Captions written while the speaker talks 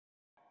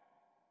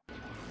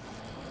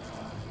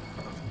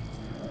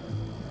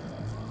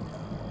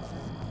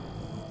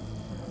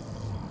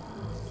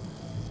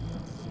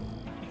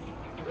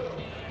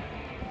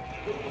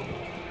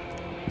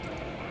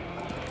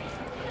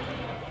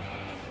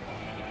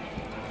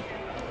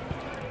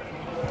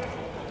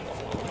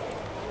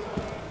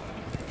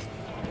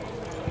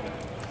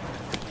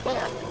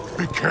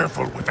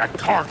careful with that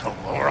cargo,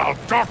 or I'll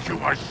dock you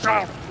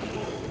myself!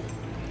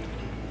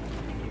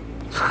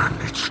 Then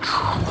it's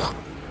true.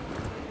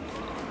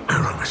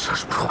 Aramis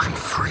has broken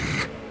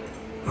free.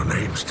 Her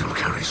name still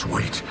carries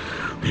weight.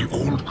 The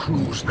old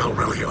crews now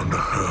rally under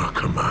her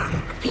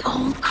command. The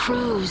old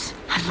crews.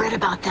 I've read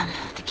about them.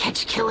 The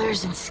catch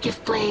killers and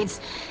skiff blades.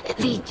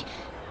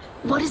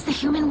 What is the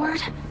human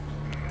word?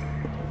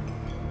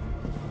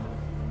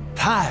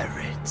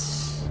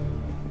 Pirates.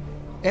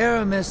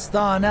 Aramis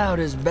thawing out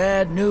is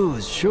bad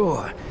news,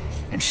 sure.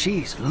 And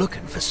she's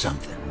looking for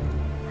something.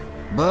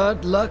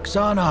 But luck's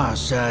on our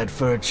side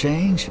for a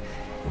change.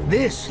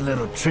 This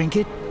little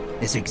trinket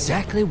is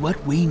exactly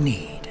what we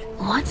need.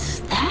 What's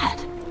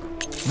that?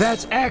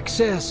 That's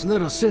access,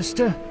 little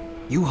sister.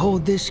 You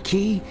hold this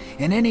key,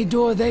 and any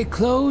door they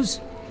close,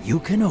 you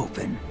can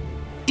open.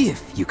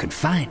 If you can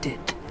find it.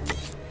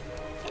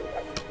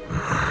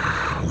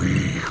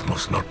 We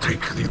must not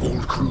take the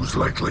old crews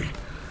lightly.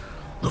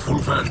 The full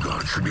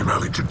vanguard should be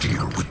rallied to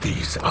deal with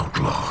these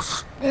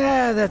outlaws.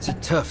 Yeah, that's a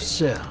tough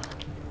sell.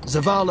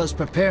 Zavala's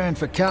preparing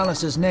for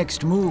Callus's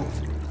next move.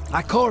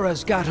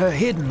 Ikora's got her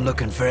hidden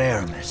looking for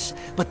Aramis,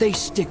 but they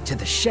stick to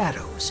the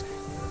shadows.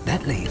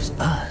 That leaves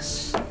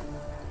us.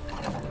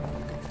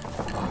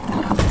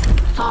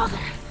 Father,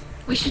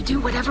 we should do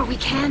whatever we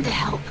can to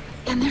help.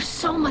 And there's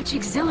so much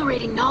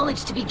exhilarating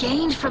knowledge to be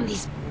gained from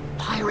these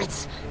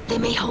pirates. They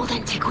may hold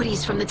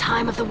antiquities from the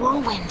time of the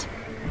whirlwind.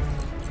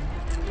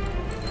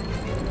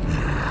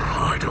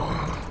 Idol,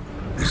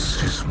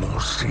 this is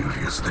more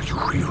serious than you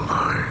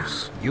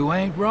realize. You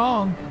ain't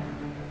wrong.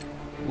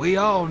 We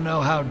all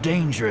know how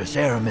dangerous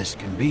Aramis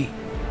can be.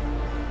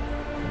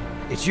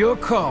 It's your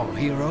call,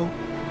 hero.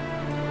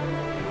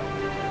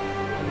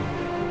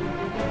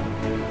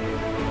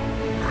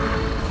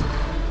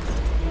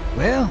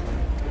 Well,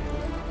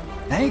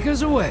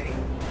 anchors away.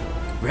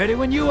 Ready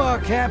when you are,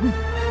 Captain.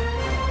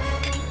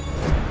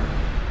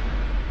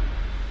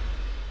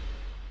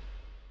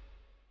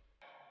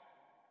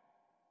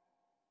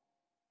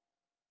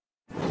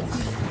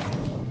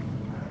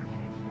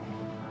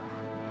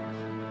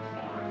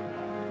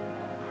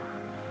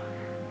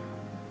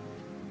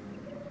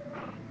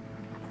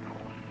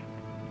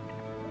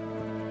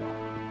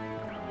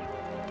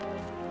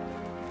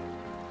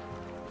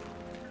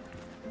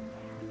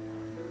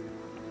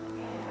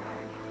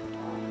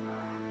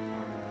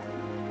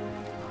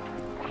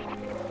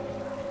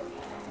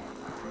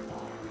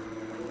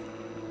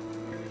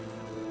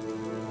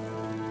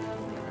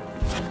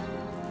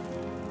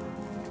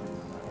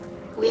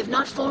 We have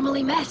not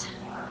formally met.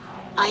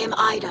 I am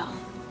Ido,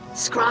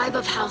 scribe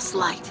of House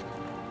Light,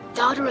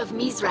 daughter of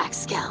Mizrak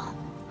Skell,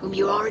 whom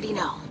you already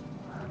know.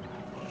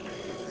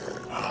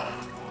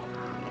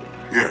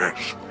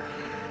 Yes.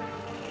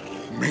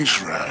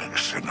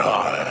 Mizrax and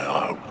I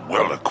are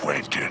well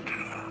acquainted.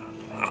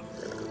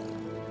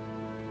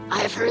 I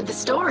have heard the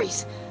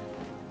stories.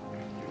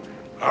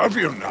 Have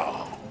you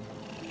now?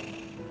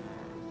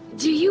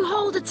 Do you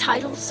hold a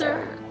title,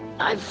 sir?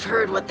 I've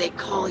heard what they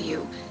call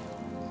you.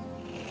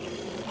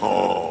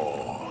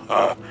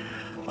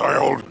 I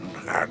hold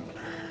and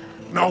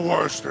no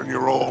worse than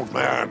your old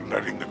man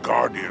letting the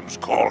Guardians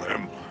call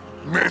him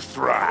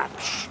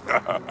Mithrax.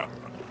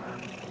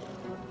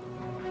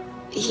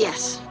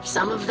 Yes,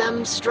 some of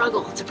them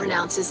struggle to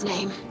pronounce his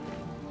name.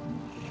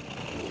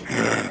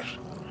 Yes,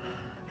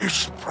 it's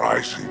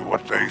surprising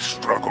what they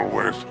struggle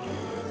with.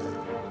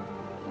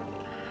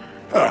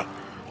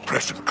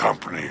 Present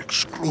company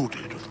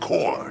excluded, of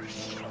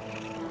course.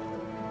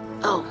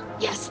 Oh,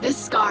 yes,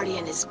 this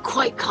Guardian is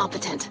quite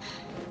competent.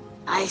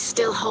 I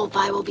still hope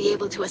I will be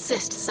able to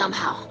assist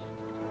somehow.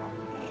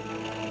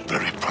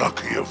 Very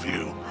plucky of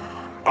you,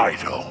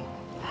 Ido.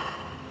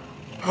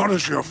 How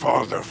does your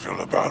father feel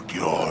about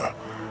your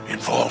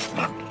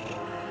involvement?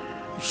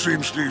 It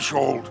seems these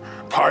old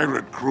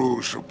pirate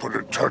crews have put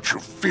a touch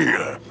of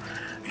fear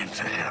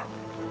into him.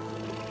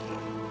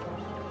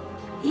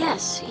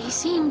 Yes, he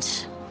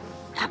seemed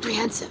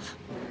apprehensive.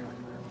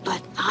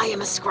 But I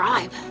am a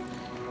scribe.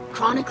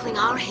 Chronicling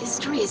our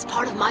history is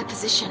part of my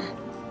position.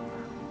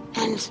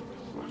 And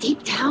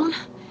deep down,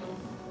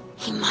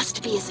 he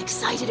must be as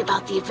excited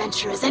about the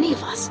adventure as any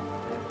of us.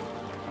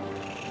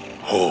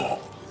 Oh,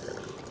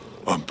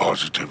 I'm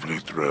positively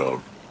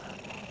thrilled.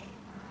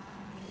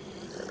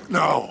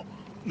 Now,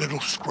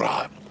 little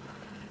scribe,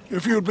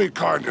 if you'd be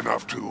kind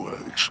enough to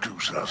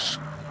excuse us.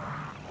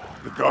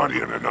 The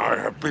Guardian and I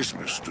have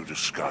business to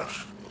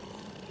discuss.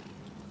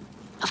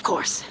 Of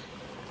course.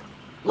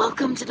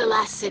 Welcome to the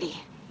last city.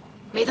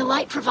 May the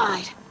light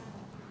provide.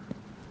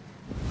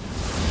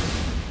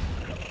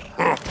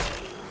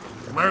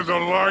 May the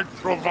light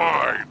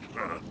provide.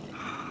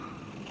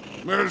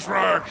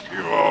 Mizrax,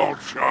 you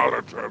old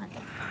charlatan.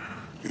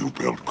 You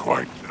built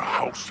quite the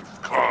house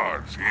of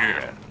cards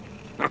here.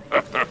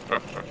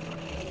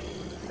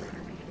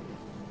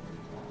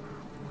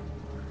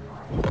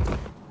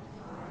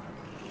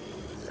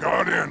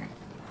 Guardian,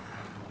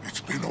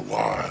 it's been a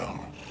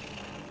while.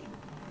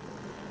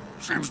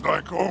 Seems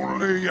like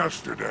only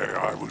yesterday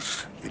I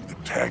was in the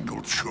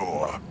Tangled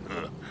Shore,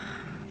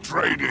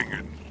 trading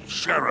and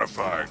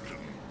Seraphite and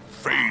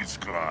phase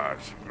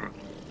glass.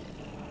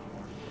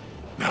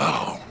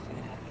 Now,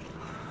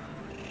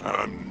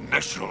 I'm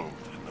nestled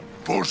in the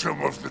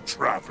bosom of the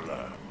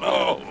Traveler.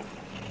 Oh!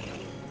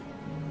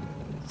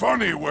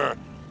 Funny where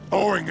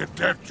owing a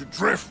debt to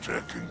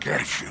Drifter can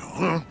get you,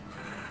 huh?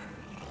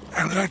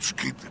 And let's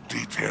keep the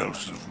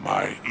details of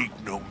my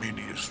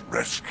ignominious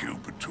rescue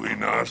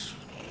between us.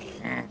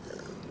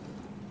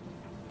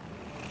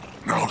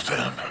 Now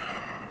then.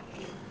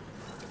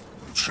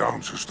 It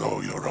sounds as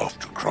though you're off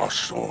to cross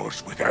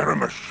swords with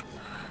Aramis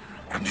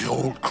and the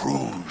old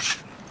crews.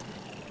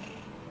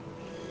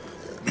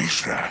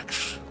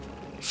 Mithrax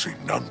seem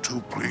none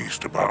too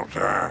pleased about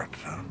that.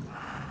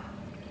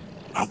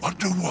 I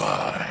wonder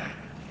why.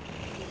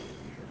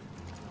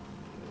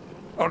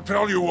 I'll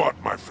tell you what,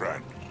 my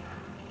friend.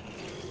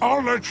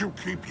 I'll let you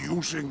keep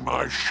using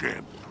my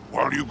ship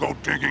while you go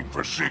digging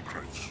for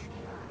secrets.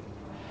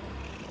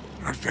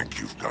 I think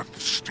you've got the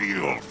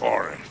steel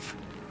for it.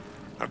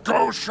 Now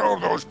go show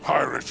those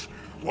pirates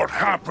what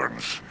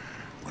happens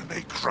when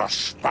they cross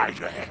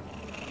Spider.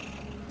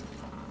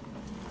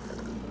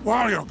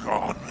 While you're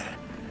gone,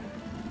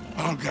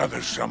 I'll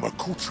gather some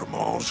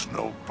accoutrements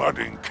no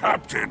budding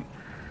captain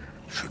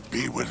should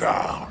be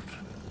without.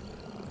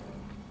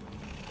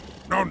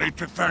 No need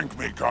to thank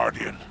me,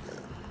 Guardian.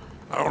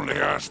 I only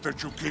ask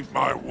that you keep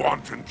my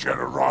wanton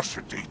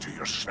generosity to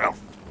yourself.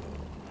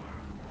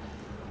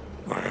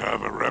 I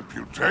have a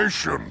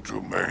reputation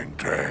to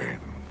maintain.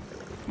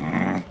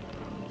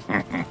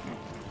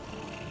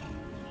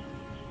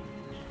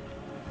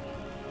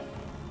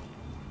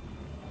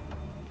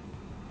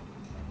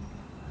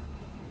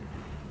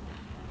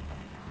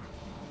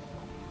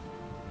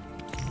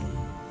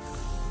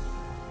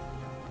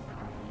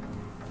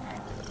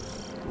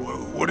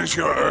 What is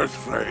your Earth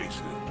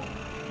phrase?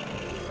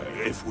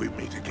 If we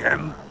meet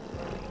again?